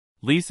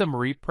Lisa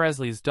Marie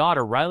Presley's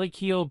daughter Riley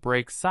Keough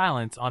breaks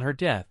silence on her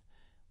death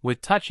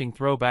with touching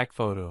throwback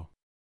photo.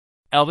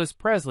 Elvis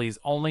Presley's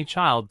only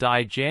child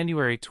died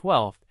January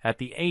 12 at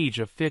the age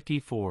of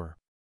 54.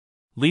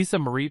 Lisa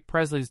Marie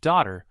Presley's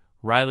daughter,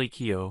 Riley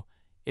Keough,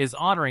 is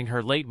honoring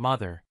her late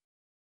mother.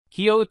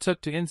 Keough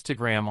took to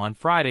Instagram on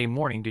Friday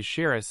morning to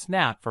share a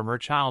snap from her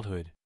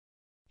childhood.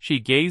 She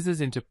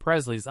gazes into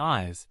Presley's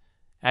eyes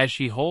as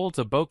she holds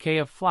a bouquet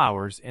of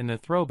flowers in the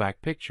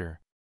throwback picture.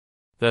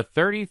 The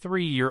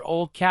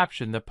 33-year-old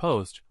captioned the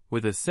post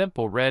with a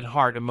simple red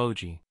heart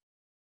emoji.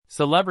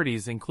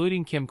 Celebrities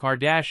including Kim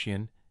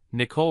Kardashian,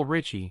 Nicole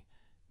Richie,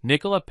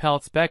 Nicola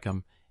Peltz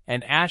Beckham,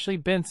 and Ashley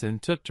Benson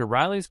took to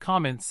Riley's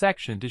comment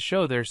section to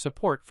show their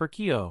support for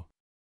Keough.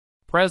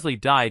 Presley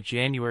died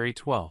January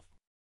 12.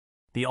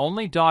 The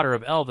only daughter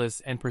of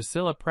Elvis and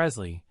Priscilla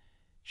Presley,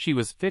 she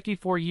was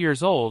 54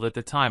 years old at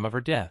the time of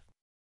her death.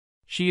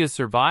 She is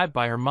survived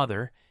by her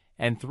mother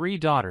and 3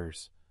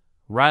 daughters,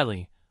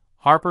 Riley,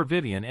 Harper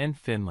Vivian and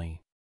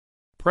Finley.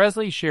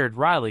 Presley shared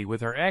Riley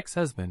with her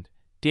ex-husband,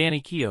 Danny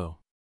Keough.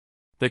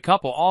 The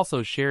couple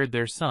also shared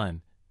their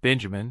son,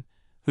 Benjamin,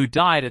 who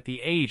died at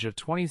the age of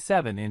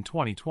 27 in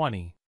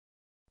 2020.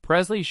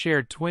 Presley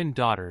shared twin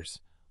daughters,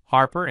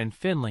 Harper and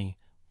Finley,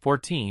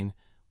 14,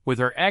 with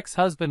her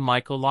ex-husband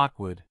Michael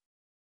Lockwood.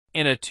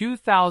 In a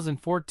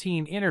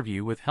 2014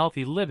 interview with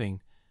Healthy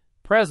Living,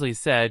 Presley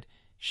said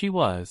she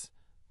was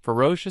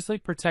ferociously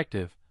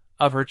protective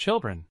of her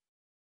children.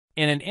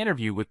 In an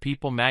interview with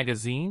People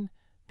magazine,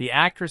 the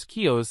actress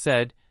Keough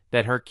said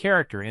that her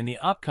character in the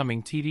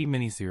upcoming TV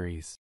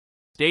miniseries,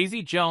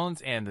 Daisy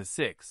Jones and the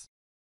Six,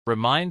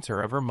 reminds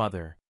her of her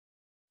mother.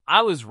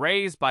 "I was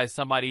raised by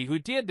somebody who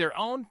did their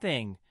own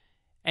thing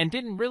and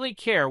didn't really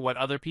care what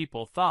other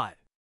people thought.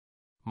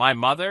 My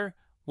mother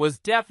was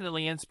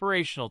definitely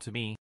inspirational to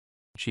me,"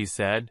 she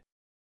said.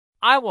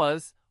 "I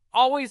was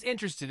always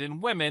interested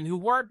in women who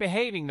weren't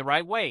behaving the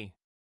right way."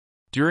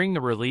 During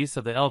the release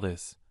of the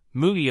Elvis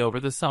movie over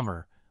the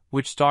summer,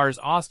 which stars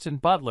Austin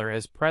Butler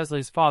as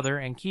Presley's father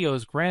and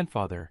Keough's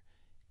grandfather,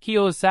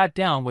 Keough sat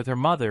down with her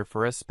mother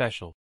for a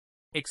special,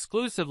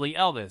 exclusively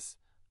Elvis,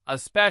 a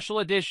special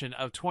edition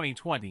of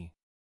 2020.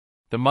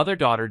 The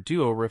mother-daughter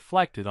duo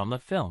reflected on the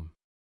film.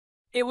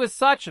 "It was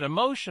such an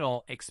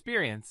emotional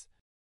experience,"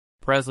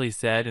 Presley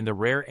said in the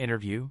rare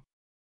interview.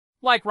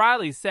 "Like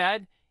Riley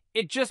said,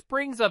 it just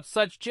brings up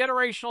such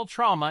generational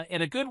trauma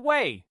in a good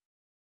way.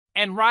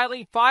 And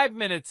Riley, 5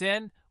 minutes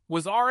in,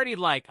 was already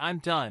like, 'I'm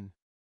done.'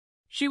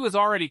 She was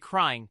already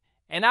crying,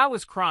 and I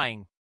was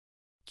crying."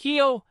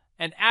 Keough,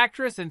 an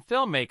actress and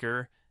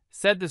filmmaker,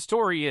 said the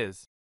story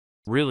is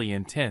really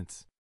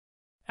intense.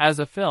 "As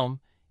a film,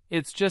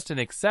 it's just an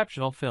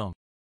exceptional film,"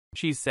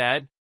 she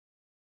said.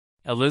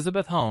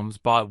 Elizabeth Holmes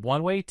bought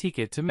one-way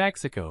ticket to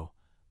Mexico,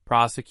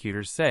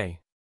 prosecutors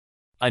say.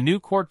 A new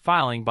court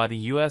filing by the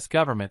U.S.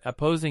 government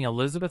opposing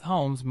Elizabeth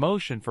Holmes'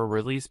 motion for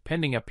release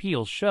pending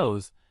appeal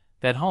shows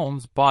that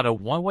Holmes bought a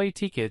one-way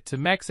ticket to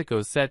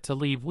Mexico set to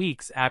leave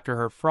weeks after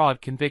her fraud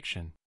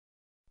conviction.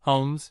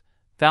 Holmes,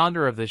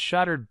 founder of the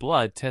shuttered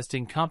blood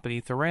testing company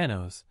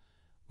Theranos,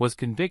 was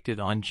convicted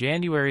on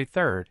January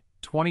 3,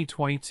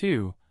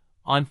 2022,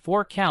 on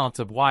 4 counts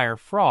of wire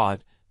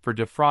fraud for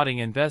defrauding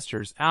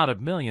investors out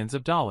of millions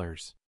of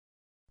dollars.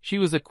 She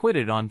was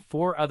acquitted on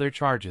 4 other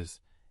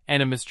charges,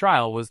 and a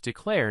mistrial was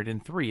declared in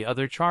 3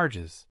 other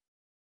charges.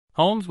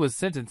 Holmes was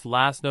sentenced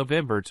last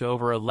November to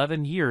over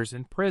 11 years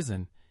in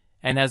prison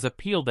and has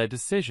appealed that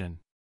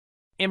decision.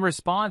 In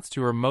response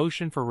to her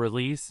motion for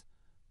release,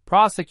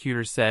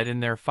 prosecutors said in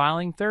their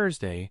filing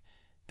Thursday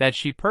that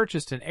she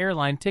purchased an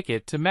airline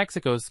ticket to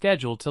Mexico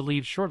scheduled to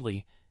leave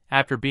shortly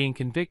after being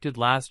convicted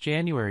last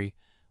January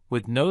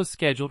with no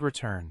scheduled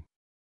return.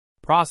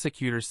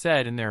 Prosecutors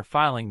said in their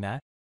filing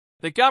that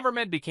the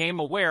government became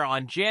aware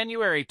on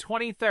January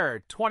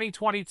 23,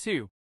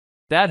 2022,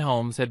 that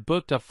Holmes had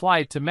booked a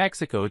flight to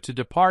Mexico to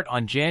depart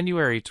on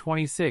January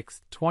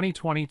 26,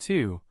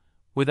 2022,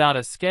 without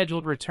a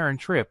scheduled return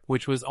trip,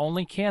 which was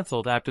only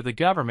canceled after the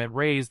government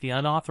raised the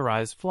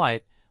unauthorized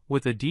flight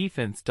with the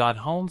defense.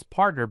 Holmes'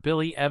 partner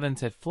Billy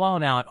Evans had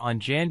flown out on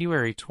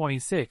January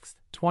 26,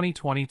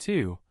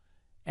 2022,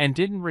 and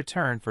didn't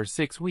return for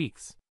 6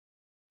 weeks.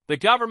 The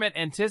government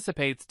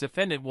anticipates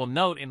defendant will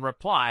note in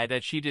reply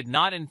that she did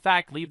not in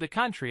fact leave the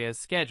country as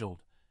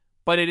scheduled,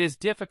 but it is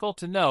difficult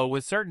to know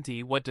with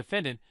certainty what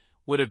defendant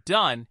would have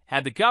done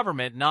had the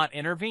government not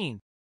intervened,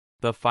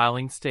 the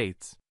filing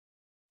states.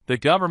 The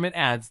government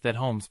adds that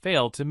Holmes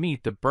failed to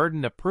meet the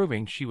burden of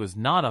proving she was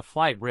not a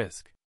flight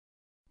risk.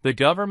 The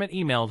government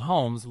emailed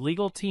Holmes'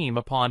 legal team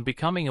upon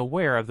becoming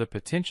aware of the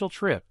potential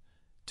trip,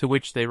 to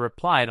which they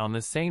replied on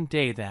the same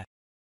day that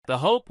the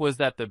hope was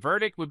that the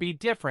verdict would be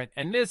different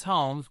and Ms.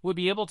 Holmes would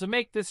be able to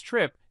make this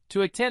trip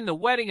to attend the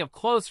wedding of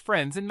close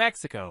friends in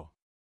Mexico.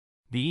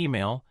 The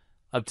email,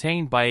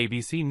 obtained by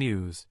ABC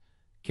News,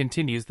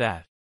 continues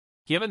that,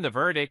 given the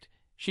verdict,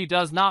 she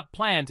does not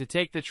plan to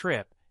take the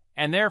trip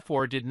and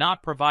therefore did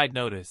not provide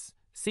notice,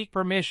 seek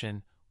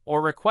permission,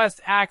 or request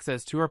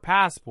access to her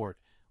passport,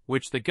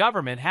 which the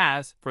government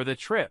has for the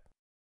trip.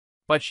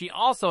 but she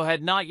also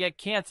had not yet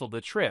canceled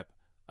the trip,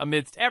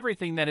 amidst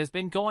everything that has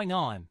been going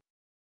on.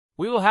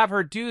 We will have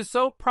her do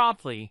so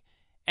promptly,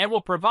 and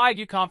will provide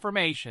you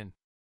confirmation.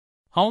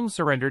 Holmes'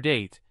 surrender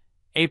date,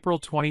 April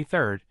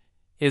 23rd,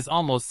 is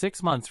almost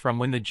 6 months from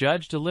when the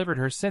judge delivered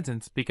her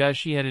sentence because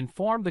she had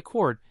informed the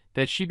court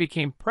that she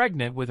became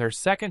pregnant with her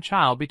second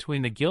child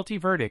between the guilty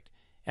verdict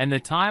and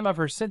the time of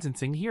her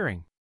sentencing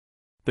hearing.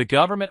 The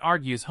government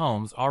argues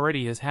Holmes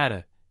already has had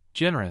a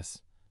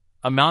generous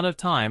amount of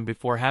time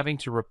before having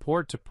to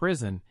report to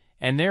prison,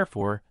 and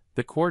therefore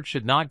the court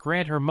should not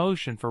grant her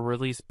motion for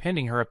release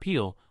pending her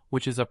appeal,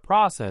 which is a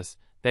process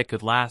that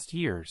could last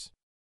years.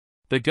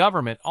 The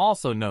government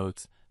also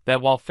notes that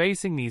while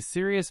facing these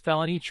serious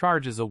felony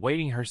charges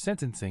awaiting her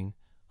sentencing,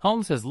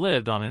 Holmes has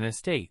lived on an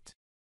estate,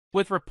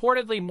 with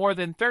reportedly more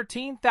than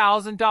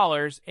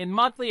 $13,000 in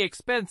monthly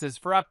expenses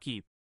for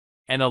upkeep,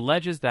 and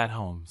alleges that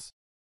Holmes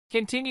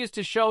continues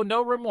to show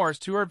no remorse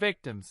to her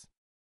victims.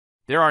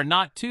 There are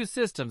not two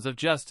systems of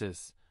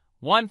justice,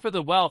 one for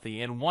the wealthy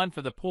and one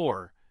for the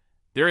poor.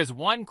 There is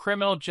one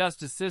criminal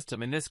justice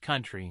system in this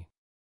country,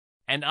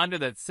 and under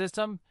that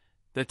system,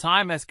 the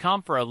time has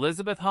come for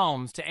Elizabeth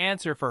Holmes to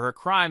answer for her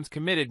crimes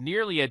committed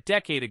nearly a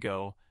decade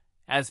ago,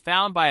 as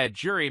found by a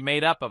jury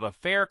made up of a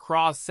fair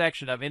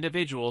cross-section of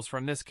individuals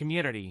from this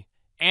community,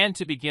 and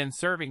to begin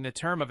serving the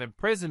term of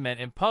imprisonment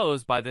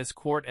imposed by this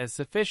court as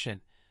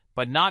sufficient,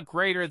 but not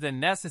greater than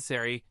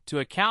necessary to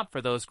account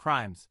for those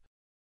crimes.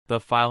 The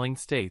filing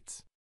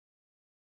states,